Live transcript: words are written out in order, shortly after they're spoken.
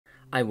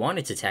I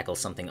wanted to tackle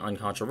something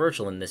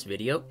uncontroversial in this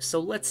video, so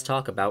let's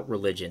talk about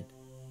religion.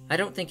 I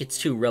don't think it's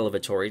too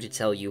revelatory to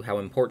tell you how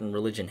important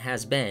religion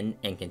has been,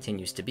 and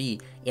continues to be,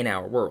 in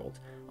our world.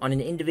 On an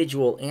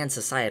individual and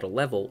societal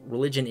level,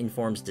 religion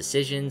informs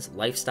decisions,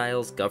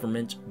 lifestyles,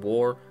 government,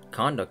 war,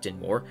 conduct in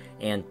war,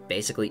 and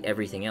basically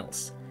everything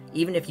else.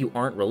 Even if you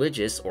aren't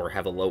religious or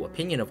have a low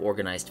opinion of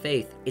organized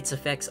faith, its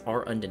effects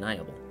are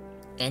undeniable.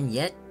 And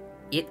yet,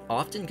 it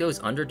often goes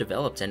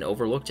underdeveloped and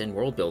overlooked in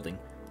world building.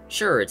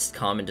 Sure, it's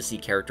common to see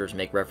characters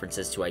make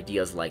references to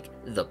ideas like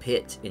the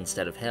pit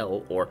instead of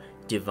hell, or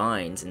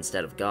divines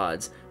instead of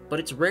gods, but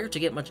it's rare to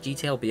get much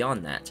detail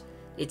beyond that.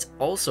 It's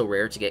also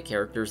rare to get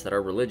characters that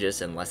are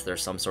religious unless they're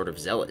some sort of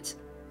zealot.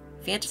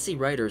 Fantasy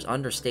writers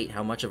understate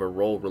how much of a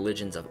role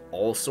religions of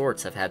all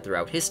sorts have had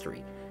throughout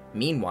history.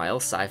 Meanwhile,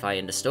 sci-fi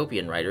and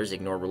dystopian writers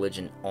ignore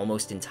religion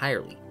almost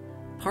entirely.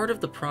 Part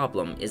of the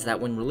problem is that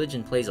when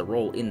religion plays a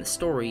role in the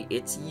story,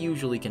 it's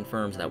usually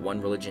confirmed that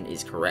one religion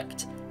is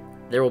correct.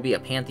 There will be a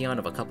pantheon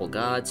of a couple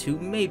gods who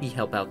maybe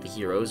help out the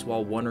heroes,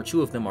 while one or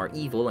two of them are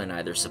evil and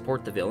either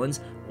support the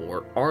villains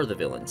or are the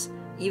villains.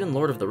 Even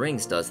Lord of the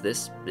Rings does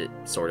this,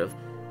 sort of.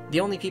 The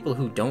only people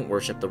who don't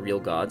worship the real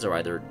gods are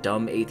either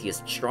dumb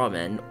atheist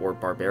strawmen or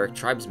barbaric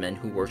tribesmen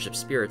who worship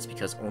spirits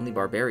because only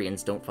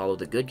barbarians don't follow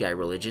the good guy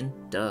religion,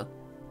 duh.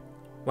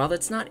 While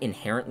that's not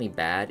inherently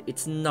bad,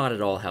 it's not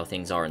at all how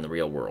things are in the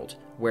real world,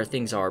 where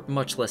things are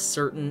much less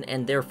certain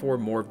and therefore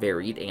more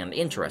varied and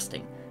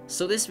interesting.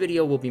 So this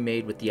video will be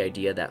made with the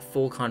idea that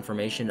full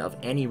confirmation of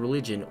any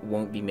religion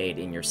won't be made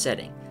in your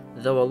setting,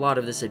 though a lot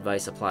of this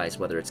advice applies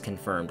whether it's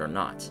confirmed or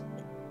not.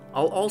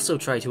 I'll also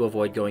try to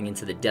avoid going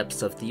into the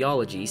depths of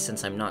theology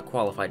since I'm not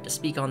qualified to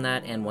speak on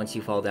that, and once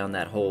you fall down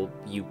that hole,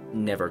 you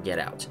never get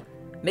out.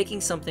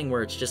 Making something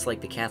where it's just like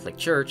the Catholic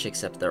Church,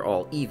 except they're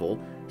all evil,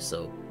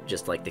 so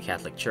just like the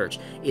Catholic Church,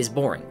 is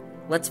boring.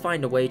 Let's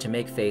find a way to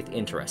make faith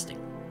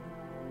interesting.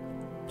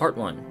 Part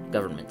 1.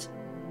 Government.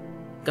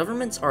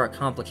 Governments are a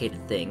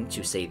complicated thing,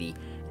 to say the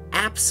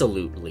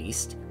absolute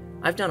least.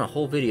 I've done a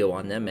whole video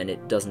on them and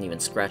it doesn't even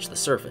scratch the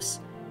surface.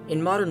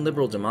 In modern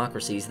liberal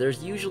democracies,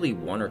 there's usually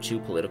one or two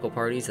political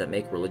parties that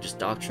make religious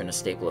doctrine a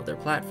staple of their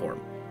platform.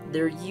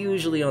 They're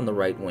usually on the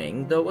right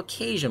wing, though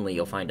occasionally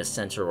you'll find a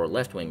center or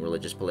left-wing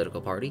religious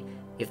political party.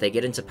 If they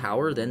get into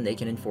power, then they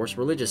can enforce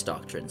religious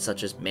doctrine,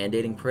 such as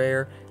mandating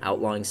prayer,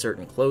 outlawing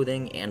certain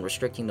clothing, and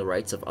restricting the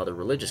rights of other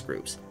religious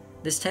groups.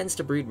 This tends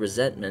to breed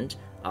resentment,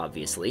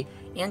 obviously,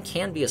 and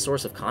can be a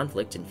source of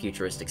conflict in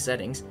futuristic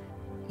settings.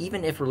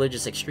 Even if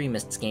religious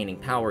extremists gaining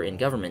power in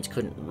government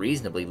couldn't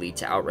reasonably lead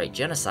to outright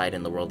genocide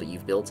in the world that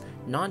you've built,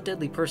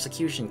 non-deadly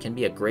persecution can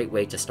be a great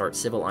way to start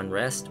civil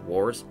unrest,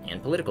 wars,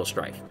 and political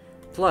strife.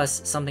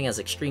 Plus, something as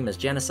extreme as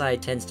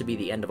genocide tends to be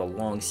the end of a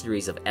long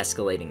series of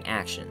escalating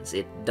actions.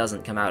 It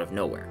doesn't come out of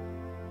nowhere.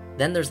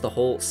 Then there's the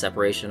whole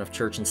separation of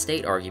church and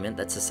state argument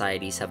that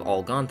societies have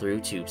all gone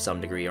through to some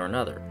degree or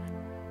another.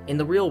 In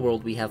the real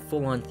world, we have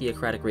full-on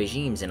theocratic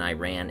regimes in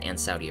Iran and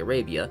Saudi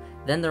Arabia.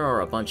 Then there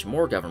are a bunch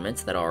more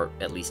governments that are,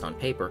 at least on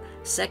paper,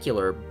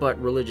 secular, but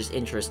religious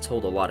interests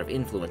hold a lot of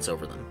influence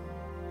over them.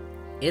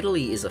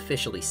 Italy is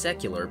officially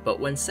secular, but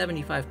when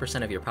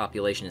 75% of your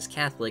population is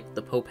Catholic,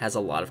 the Pope has a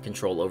lot of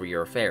control over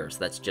your affairs.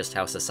 That's just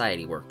how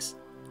society works.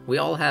 We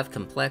all have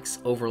complex,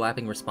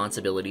 overlapping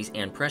responsibilities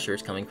and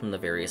pressures coming from the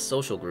various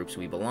social groups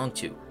we belong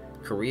to.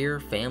 Career,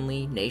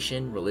 family,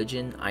 nation,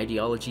 religion,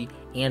 ideology,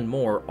 and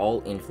more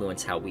all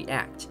influence how we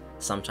act.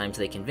 Sometimes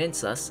they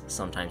convince us,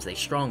 sometimes they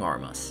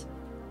strong-arm us.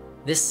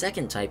 This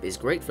second type is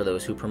great for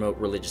those who promote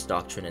religious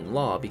doctrine and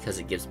law because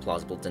it gives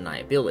plausible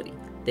deniability.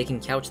 They can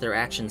couch their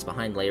actions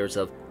behind layers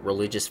of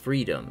religious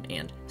freedom,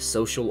 and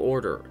social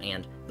order,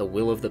 and the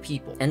will of the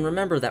people. And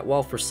remember that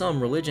while for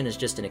some religion is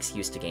just an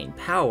excuse to gain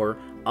power,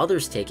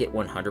 others take it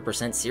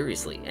 100%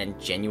 seriously and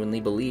genuinely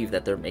believe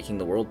that they're making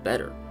the world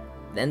better.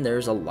 Then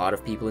there's a lot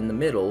of people in the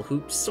middle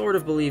who sort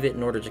of believe it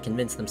in order to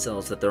convince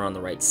themselves that they're on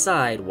the right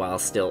side while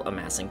still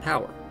amassing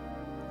power.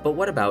 But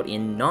what about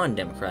in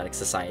non-democratic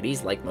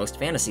societies like most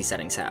fantasy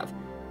settings have?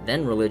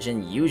 Then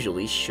religion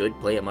usually should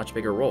play a much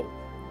bigger role.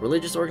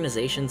 Religious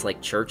organizations like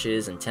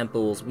churches and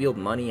temples wield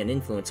money and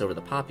influence over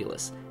the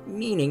populace,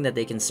 meaning that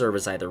they can serve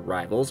as either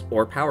rivals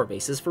or power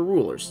bases for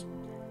rulers.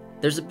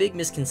 There's a big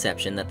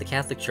misconception that the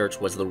Catholic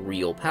Church was the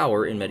real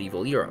power in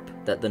medieval Europe,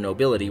 that the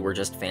nobility were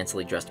just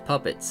fancily dressed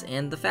puppets,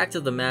 and the fact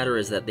of the matter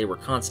is that they were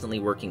constantly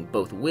working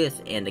both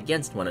with and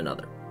against one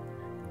another.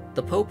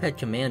 The Pope had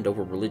command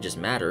over religious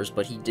matters,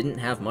 but he didn't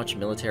have much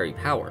military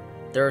power.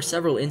 There are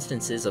several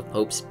instances of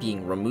popes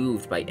being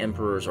removed by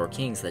emperors or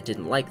kings that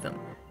didn't like them.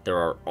 There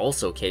are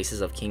also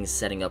cases of kings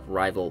setting up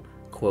rival,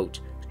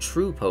 quote,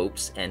 true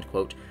popes, end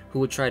quote, who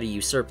would try to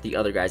usurp the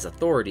other guy's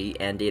authority,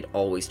 and it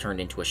always turned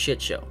into a shit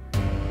show.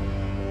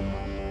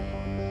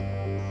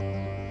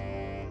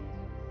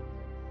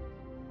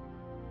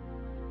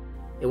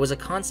 It was a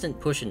constant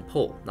push and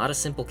pull, not a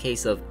simple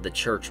case of the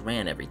church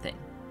ran everything.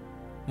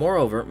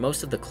 Moreover,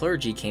 most of the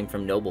clergy came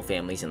from noble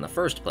families in the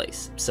first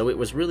place, so it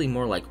was really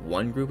more like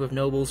one group of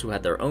nobles who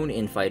had their own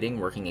infighting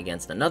working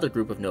against another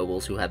group of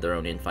nobles who had their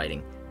own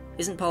infighting.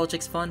 Isn't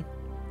politics fun?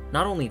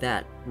 Not only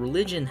that,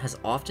 religion has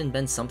often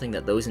been something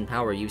that those in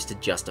power use to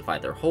justify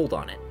their hold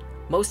on it.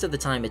 Most of the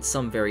time it's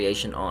some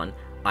variation on,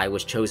 "I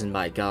was chosen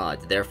by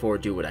God, therefore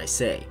do what I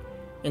say."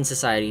 In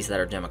societies that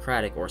are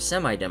democratic or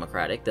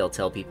semi-democratic, they'll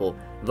tell people,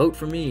 "Vote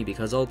for me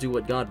because I'll do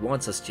what God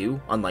wants us to,"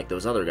 unlike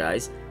those other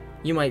guys.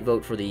 You might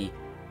vote for the,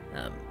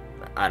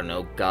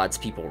 God's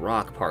People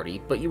Rock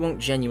Party, but you won't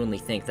genuinely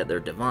think that they're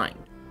divine.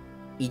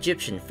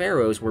 Egyptian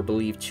pharaohs were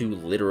believed to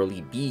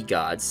literally be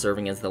gods,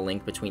 serving as the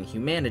link between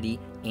humanity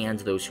and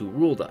those who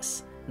ruled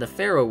us. The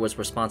pharaoh was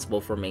responsible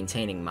for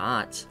maintaining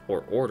ma'at,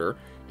 or order,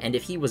 and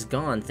if he was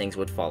gone, things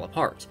would fall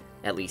apart.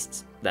 At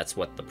least, that's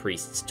what the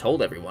priests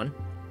told everyone.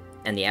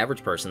 And the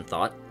average person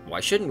thought, why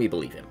shouldn't we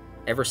believe him?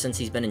 Ever since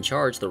he's been in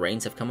charge, the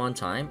rains have come on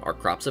time, our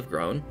crops have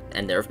grown,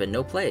 and there have been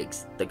no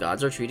plagues. The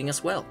gods are treating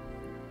us well.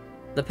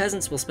 The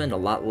peasants will spend a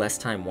lot less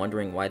time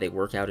wondering why they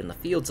work out in the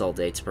fields all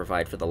day to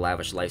provide for the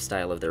lavish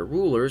lifestyle of their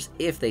rulers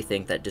if they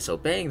think that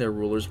disobeying their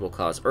rulers will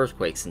cause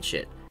earthquakes and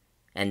shit.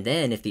 And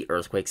then if the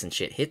earthquakes and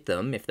shit hit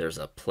them, if there's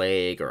a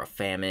plague or a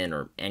famine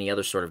or any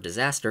other sort of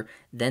disaster,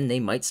 then they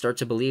might start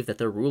to believe that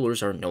their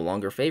rulers are no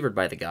longer favored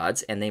by the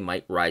gods and they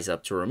might rise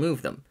up to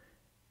remove them.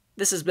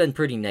 This has been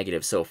pretty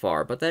negative so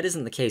far, but that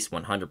isn't the case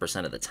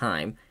 100% of the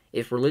time.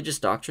 If religious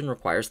doctrine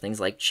requires things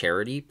like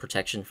charity,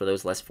 protection for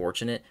those less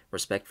fortunate,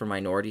 respect for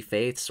minority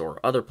faiths, or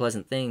other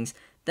pleasant things,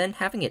 then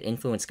having it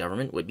influence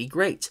government would be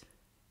great.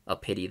 A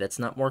pity that's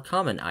not more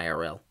common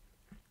IRL.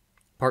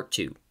 Part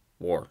 2.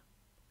 War.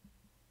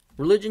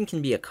 Religion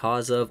can be a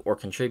cause of or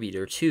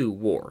contributor to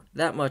war.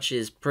 That much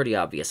is pretty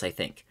obvious, I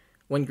think.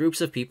 When groups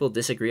of people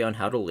disagree on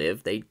how to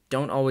live, they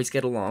don't always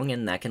get along,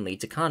 and that can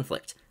lead to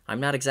conflict. I'm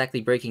not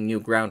exactly breaking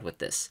new ground with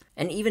this.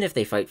 And even if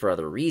they fight for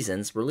other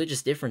reasons,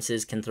 religious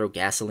differences can throw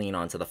gasoline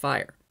onto the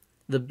fire.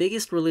 The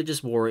biggest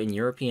religious war in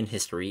European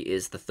history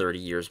is the 30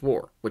 Years'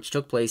 War, which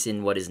took place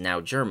in what is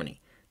now Germany.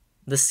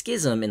 The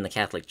schism in the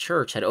Catholic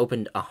Church had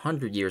opened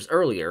 100 years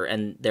earlier,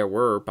 and there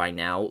were, by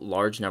now,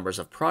 large numbers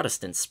of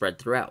Protestants spread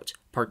throughout,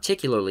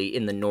 particularly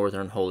in the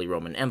Northern Holy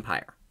Roman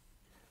Empire.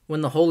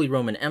 When the Holy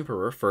Roman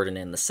Emperor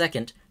Ferdinand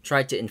II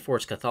tried to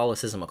enforce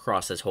Catholicism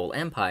across his whole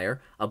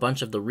empire, a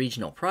bunch of the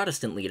regional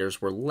Protestant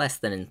leaders were less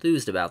than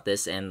enthused about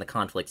this, and the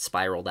conflict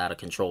spiraled out of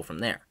control from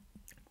there.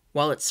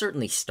 While it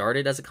certainly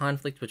started as a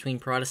conflict between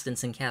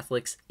Protestants and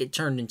Catholics, it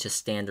turned into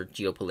standard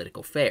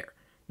geopolitical fare.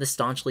 The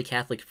staunchly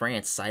Catholic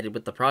France sided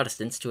with the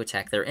Protestants to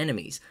attack their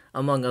enemies,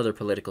 among other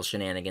political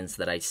shenanigans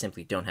that I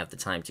simply don't have the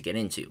time to get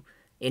into.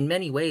 In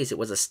many ways, it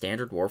was a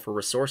standard war for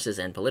resources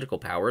and political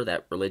power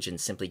that religion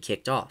simply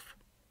kicked off.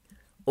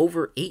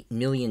 Over 8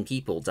 million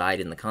people died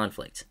in the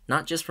conflict,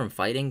 not just from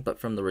fighting, but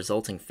from the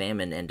resulting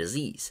famine and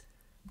disease.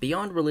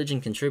 Beyond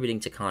religion contributing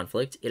to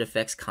conflict, it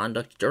affects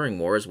conduct during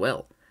war as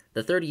well.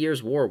 The 30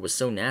 Years' War was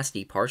so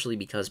nasty partially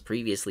because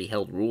previously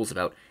held rules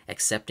about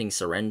accepting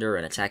surrender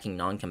and attacking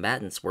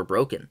non-combatants were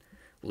broken.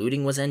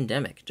 Looting was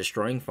endemic,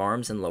 destroying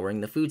farms and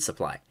lowering the food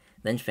supply.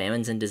 Then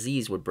famines and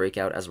disease would break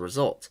out as a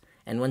result.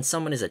 And when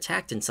someone is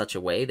attacked in such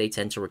a way, they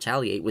tend to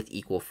retaliate with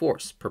equal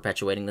force,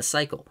 perpetuating the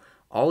cycle.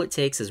 All it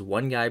takes is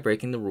one guy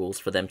breaking the rules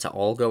for them to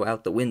all go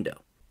out the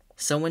window.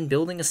 So when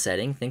building a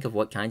setting, think of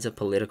what kinds of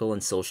political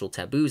and social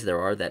taboos there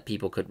are that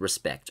people could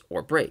respect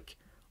or break.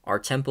 Are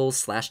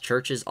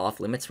temples/churches off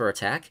limits for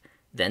attack?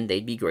 Then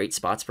they'd be great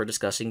spots for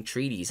discussing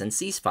treaties and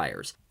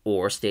ceasefires,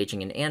 or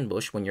staging an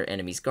ambush when your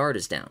enemy's guard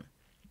is down.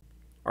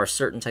 Are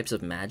certain types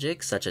of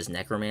magic, such as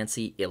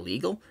necromancy,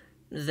 illegal?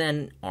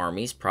 Then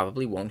armies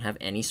probably won't have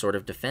any sort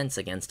of defense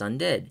against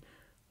undead,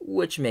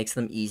 which makes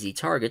them easy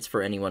targets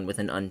for anyone with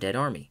an undead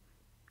army.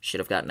 Should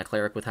have gotten a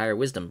cleric with higher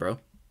wisdom, bro.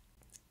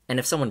 And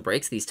if someone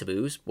breaks these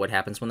taboos, what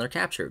happens when they're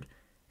captured?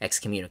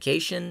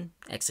 Excommunication,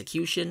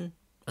 execution,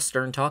 a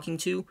stern talking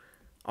to?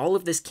 All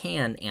of this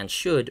can and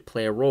should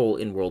play a role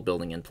in world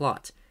building and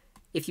plot.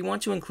 If you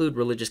want to include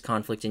religious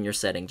conflict in your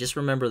setting, just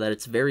remember that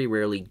it's very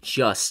rarely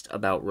just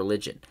about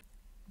religion.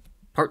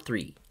 Part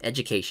 3.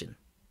 Education.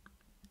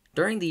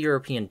 During the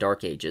European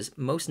Dark Ages,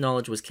 most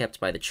knowledge was kept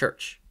by the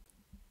Church.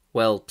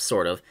 Well,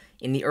 sort of.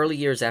 In the early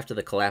years after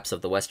the collapse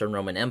of the Western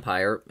Roman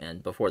Empire,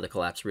 and before the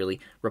collapse really,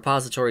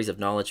 repositories of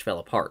knowledge fell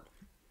apart.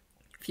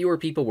 Fewer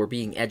people were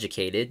being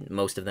educated,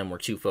 most of them were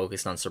too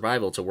focused on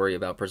survival to worry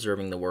about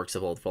preserving the works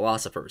of old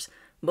philosophers.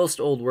 Most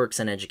old works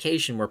and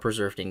education were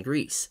preserved in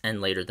Greece,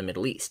 and later the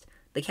Middle East.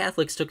 The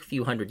Catholics took a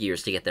few hundred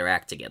years to get their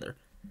act together.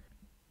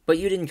 But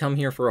you didn't come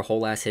here for a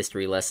whole-ass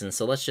history lesson,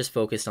 so let's just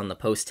focus on the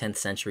post-10th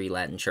century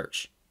Latin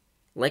Church.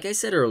 Like I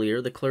said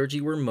earlier, the clergy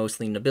were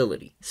mostly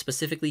nobility,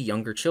 specifically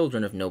younger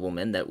children of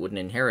noblemen that wouldn't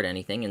inherit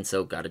anything and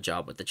so got a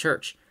job with the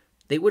church.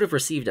 They would have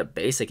received a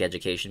basic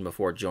education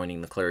before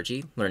joining the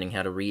clergy, learning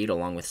how to read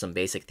along with some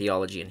basic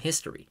theology and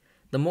history.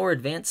 The more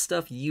advanced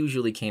stuff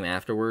usually came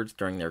afterwards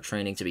during their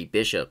training to be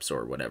bishops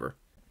or whatever.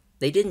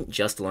 They didn't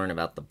just learn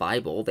about the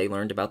Bible, they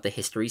learned about the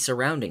history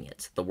surrounding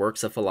it, the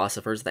works of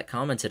philosophers that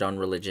commented on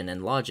religion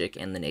and logic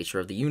and the nature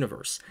of the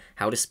universe,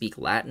 how to speak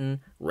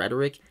Latin,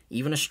 rhetoric,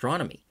 even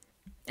astronomy.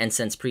 And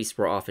since priests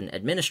were often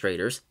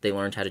administrators, they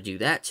learned how to do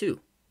that too.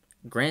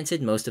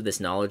 Granted, most of this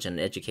knowledge and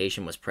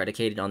education was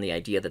predicated on the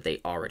idea that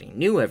they already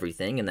knew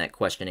everything and that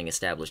questioning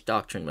established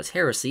doctrine was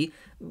heresy,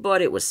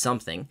 but it was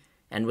something,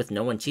 and with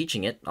no one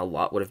teaching it, a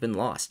lot would have been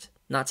lost,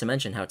 not to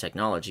mention how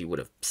technology would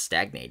have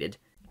stagnated.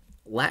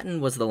 Latin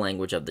was the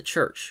language of the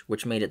Church,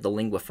 which made it the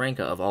lingua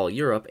franca of all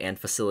Europe and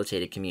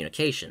facilitated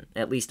communication,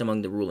 at least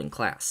among the ruling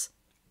class.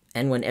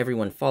 And when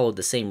everyone followed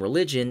the same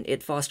religion,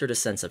 it fostered a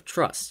sense of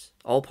trust.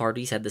 All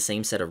parties had the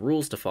same set of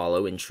rules to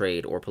follow in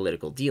trade or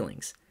political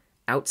dealings.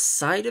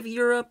 Outside of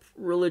Europe,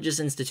 religious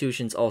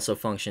institutions also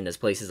functioned as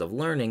places of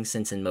learning,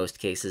 since in most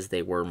cases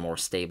they were more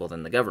stable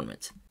than the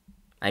government.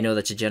 I know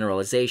that's a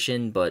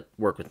generalization, but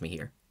work with me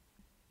here.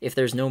 If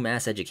there's no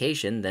mass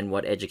education, then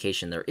what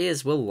education there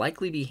is will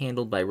likely be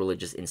handled by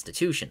religious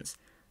institutions.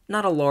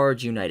 Not a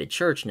large united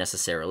church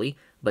necessarily,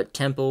 but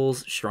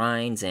temples,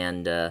 shrines,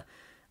 and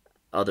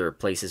other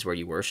places where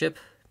you worship.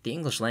 The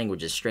English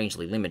language is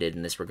strangely limited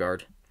in this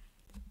regard.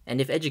 And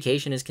if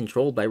education is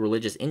controlled by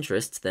religious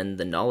interests, then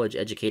the knowledge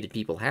educated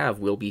people have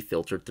will be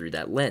filtered through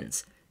that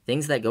lens.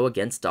 Things that go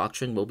against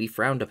doctrine will be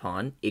frowned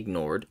upon,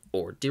 ignored,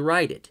 or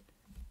derided.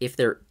 If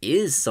there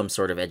is some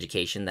sort of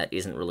education that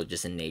isn't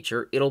religious in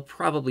nature, it'll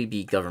probably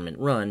be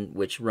government-run,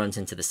 which runs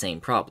into the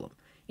same problem.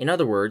 In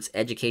other words,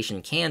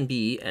 education can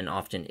be, and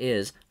often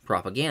is,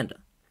 propaganda.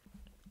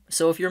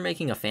 So if you're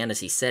making a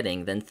fantasy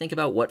setting, then think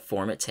about what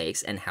form it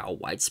takes and how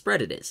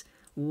widespread it is.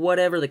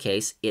 Whatever the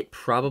case, it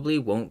probably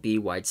won't be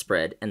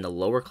widespread, and the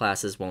lower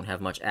classes won't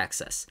have much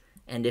access.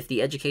 And if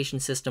the education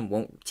system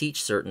won't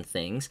teach certain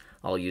things,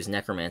 I'll use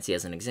necromancy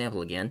as an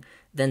example again,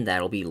 then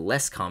that'll be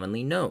less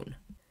commonly known.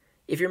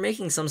 If you're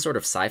making some sort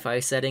of sci-fi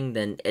setting,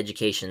 then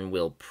education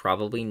will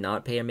probably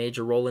not play a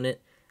major role in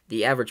it.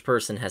 The average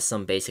person has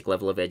some basic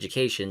level of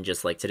education,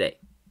 just like today.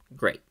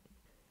 Great.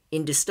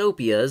 In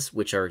dystopias,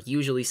 which are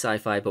usually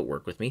sci-fi but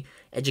work with me,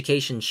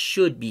 education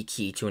should be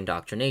key to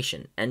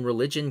indoctrination, and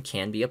religion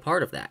can be a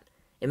part of that.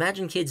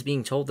 Imagine kids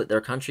being told that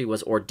their country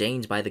was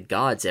ordained by the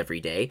gods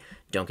every day.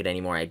 Don't get any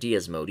more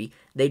ideas, Modi.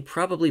 They'd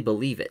probably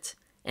believe it.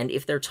 And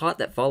if they're taught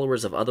that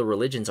followers of other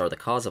religions are the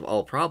cause of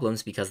all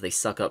problems because they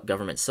suck up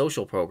government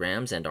social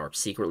programs and are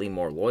secretly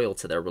more loyal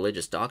to their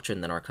religious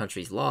doctrine than our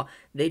country's law,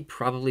 they'd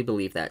probably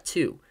believe that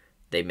too.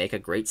 They make a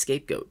great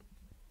scapegoat.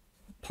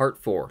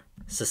 Part 4.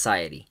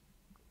 Society.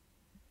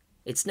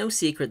 It's no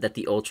secret that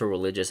the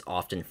ultra-religious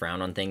often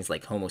frown on things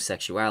like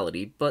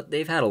homosexuality, but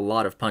they've had a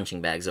lot of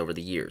punching bags over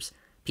the years.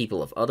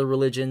 People of other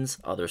religions,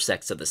 other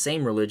sects of the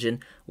same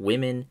religion,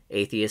 women,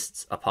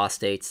 atheists,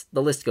 apostates,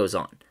 the list goes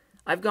on.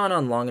 I've gone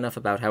on long enough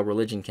about how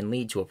religion can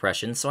lead to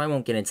oppression, so I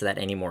won't get into that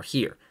anymore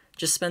here.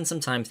 Just spend some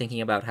time thinking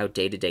about how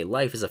day-to-day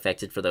life is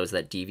affected for those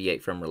that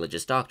deviate from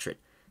religious doctrine.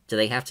 Do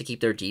they have to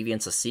keep their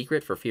deviance a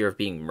secret for fear of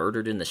being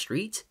murdered in the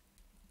street?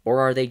 Or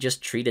are they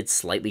just treated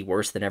slightly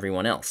worse than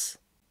everyone else?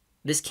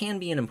 This can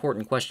be an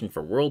important question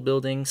for world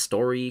building,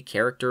 story,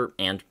 character,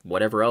 and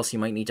whatever else you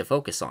might need to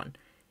focus on.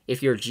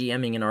 If you're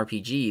GMing an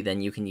RPG,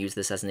 then you can use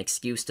this as an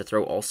excuse to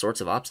throw all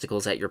sorts of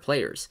obstacles at your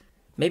players.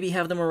 Maybe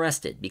have them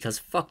arrested, because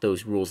fuck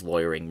those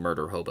rules-lawyering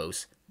murder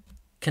hobos.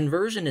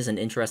 Conversion is an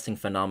interesting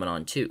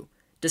phenomenon too.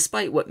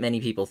 Despite what many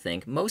people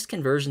think, most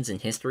conversions in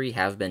history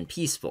have been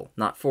peaceful,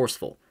 not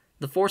forceful.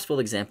 The forceful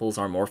examples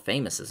are more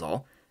famous is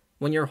all.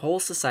 When your whole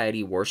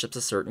society worships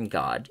a certain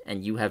god,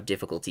 and you have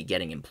difficulty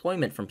getting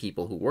employment from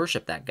people who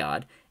worship that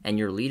god, and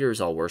your leaders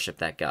all worship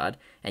that god,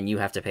 and you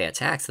have to pay a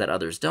tax that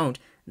others don't,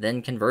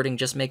 then converting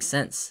just makes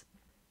sense.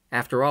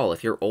 After all,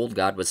 if your old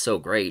god was so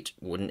great,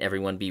 wouldn't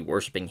everyone be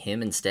worshipping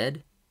him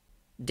instead?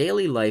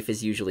 Daily life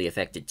is usually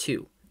affected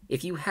too.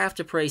 If you have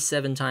to pray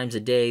 7 times a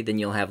day, then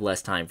you'll have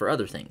less time for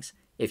other things.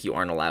 If you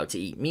aren't allowed to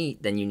eat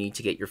meat, then you need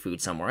to get your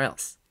food somewhere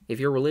else. If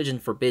your religion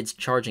forbids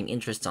charging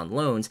interests on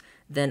loans,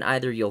 then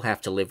either you'll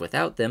have to live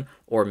without them,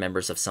 or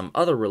members of some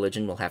other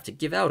religion will have to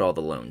give out all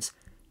the loans.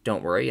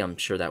 Don't worry, I'm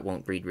sure that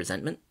won't breed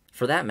resentment.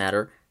 For that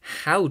matter,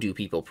 how do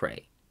people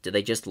pray? Do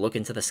they just look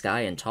into the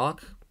sky and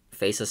talk?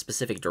 Face a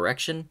specific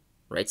direction?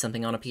 Write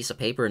something on a piece of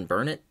paper and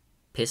burn it?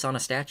 Piss on a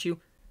statue?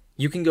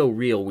 You can go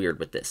real weird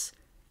with this.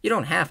 You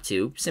don't have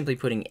to, simply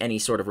putting any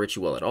sort of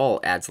ritual at all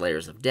adds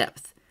layers of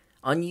depth.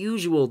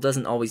 Unusual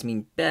doesn't always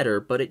mean better,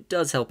 but it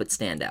does help it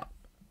stand out.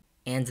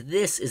 And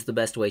this is the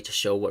best way to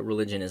show what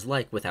religion is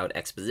like without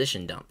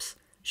exposition dumps.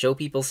 Show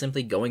people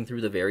simply going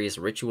through the various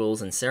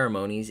rituals and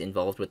ceremonies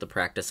involved with the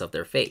practice of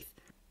their faith.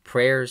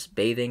 Prayers,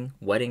 bathing,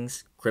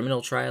 weddings,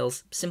 criminal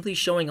trials, simply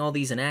showing all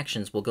these in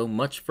actions will go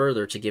much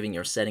further to giving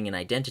your setting an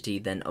identity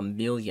than a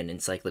million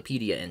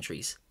encyclopedia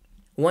entries.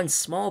 One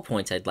small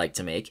point I'd like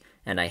to make,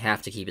 and I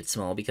have to keep it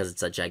small because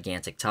it's a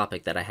gigantic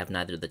topic that I have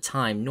neither the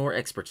time nor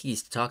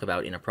expertise to talk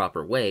about in a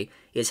proper way,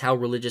 is how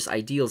religious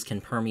ideals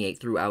can permeate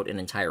throughout an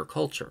entire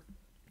culture.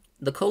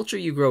 The culture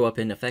you grow up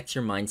in affects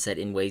your mindset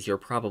in ways you're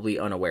probably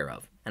unaware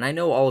of, and I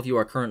know all of you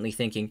are currently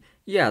thinking,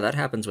 yeah, that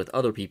happens with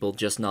other people,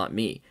 just not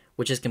me,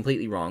 which is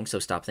completely wrong, so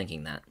stop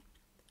thinking that.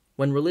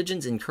 When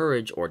religions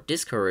encourage or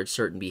discourage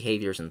certain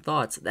behaviors and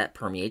thoughts, that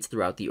permeates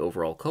throughout the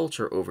overall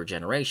culture over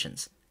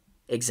generations.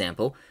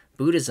 Example,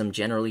 Buddhism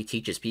generally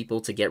teaches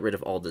people to get rid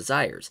of all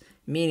desires,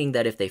 meaning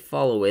that if they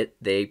follow it,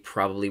 they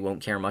probably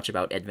won't care much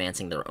about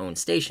advancing their own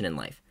station in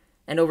life.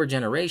 And over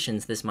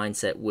generations, this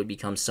mindset would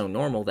become so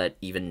normal that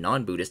even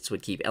non-Buddhists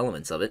would keep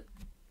elements of it.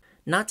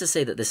 Not to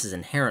say that this is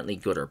inherently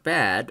good or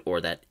bad,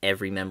 or that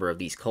every member of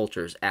these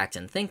cultures act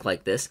and think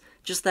like this,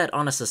 just that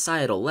on a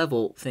societal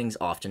level, things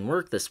often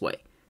work this way.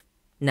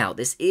 Now,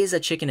 this is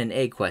a chicken and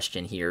egg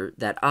question here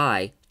that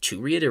I,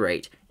 to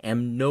reiterate,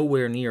 am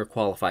nowhere near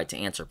qualified to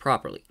answer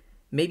properly.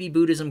 Maybe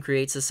Buddhism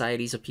creates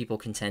societies of people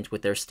content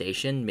with their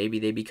station, maybe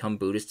they become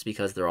Buddhists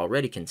because they're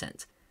already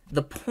content.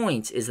 The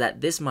point is that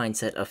this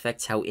mindset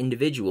affects how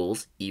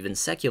individuals, even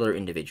secular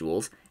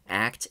individuals,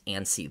 act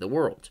and see the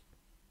world.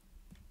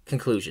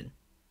 Conclusion.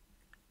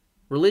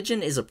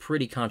 Religion is a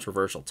pretty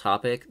controversial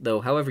topic,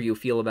 though however you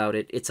feel about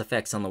it, its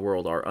effects on the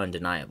world are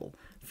undeniable.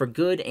 For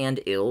good and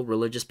ill,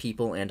 religious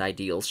people and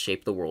ideals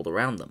shape the world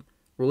around them.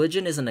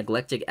 Religion is a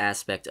neglected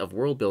aspect of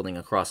world building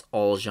across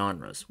all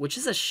genres, which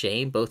is a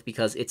shame both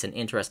because it's an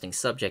interesting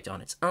subject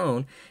on its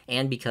own,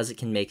 and because it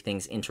can make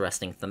things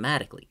interesting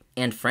thematically.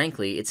 And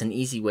frankly, it's an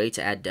easy way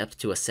to add depth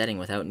to a setting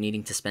without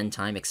needing to spend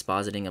time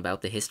expositing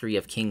about the history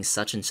of King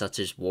such and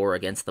such's war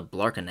against the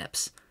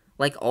Blarkaneps.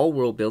 Like all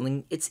world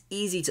building, it's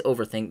easy to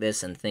overthink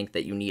this and think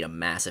that you need a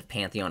massive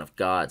pantheon of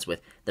gods with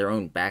their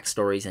own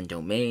backstories and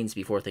domains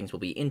before things will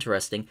be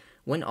interesting,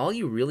 when all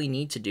you really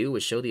need to do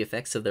is show the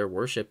effects of their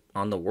worship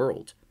on the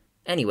world.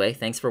 Anyway,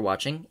 thanks for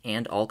watching,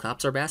 and all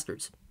cops are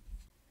bastards.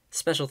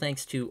 Special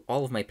thanks to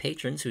all of my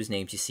patrons whose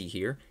names you see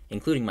here,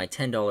 including my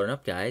 $10 and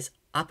up guys,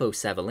 Apo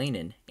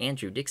Savalainen,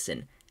 Andrew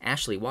Dixon,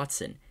 Ashley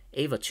Watson,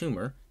 Ava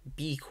Toomer,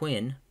 B.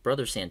 Quinn,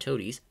 Brother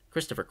Santotis,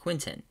 Christopher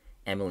Quinten,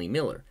 Emily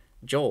Miller,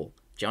 Joel,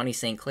 Johnny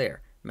St.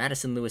 Clair,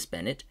 Madison Lewis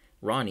Bennett,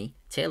 Ronnie,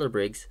 Taylor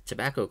Briggs,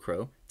 Tobacco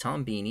Crow,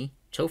 Tom Beanie,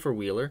 Topher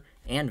Wheeler,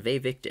 and Vey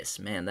Victus.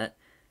 Man,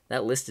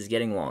 that list is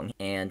getting long.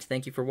 And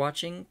thank you for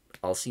watching.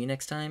 I'll see you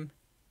next time.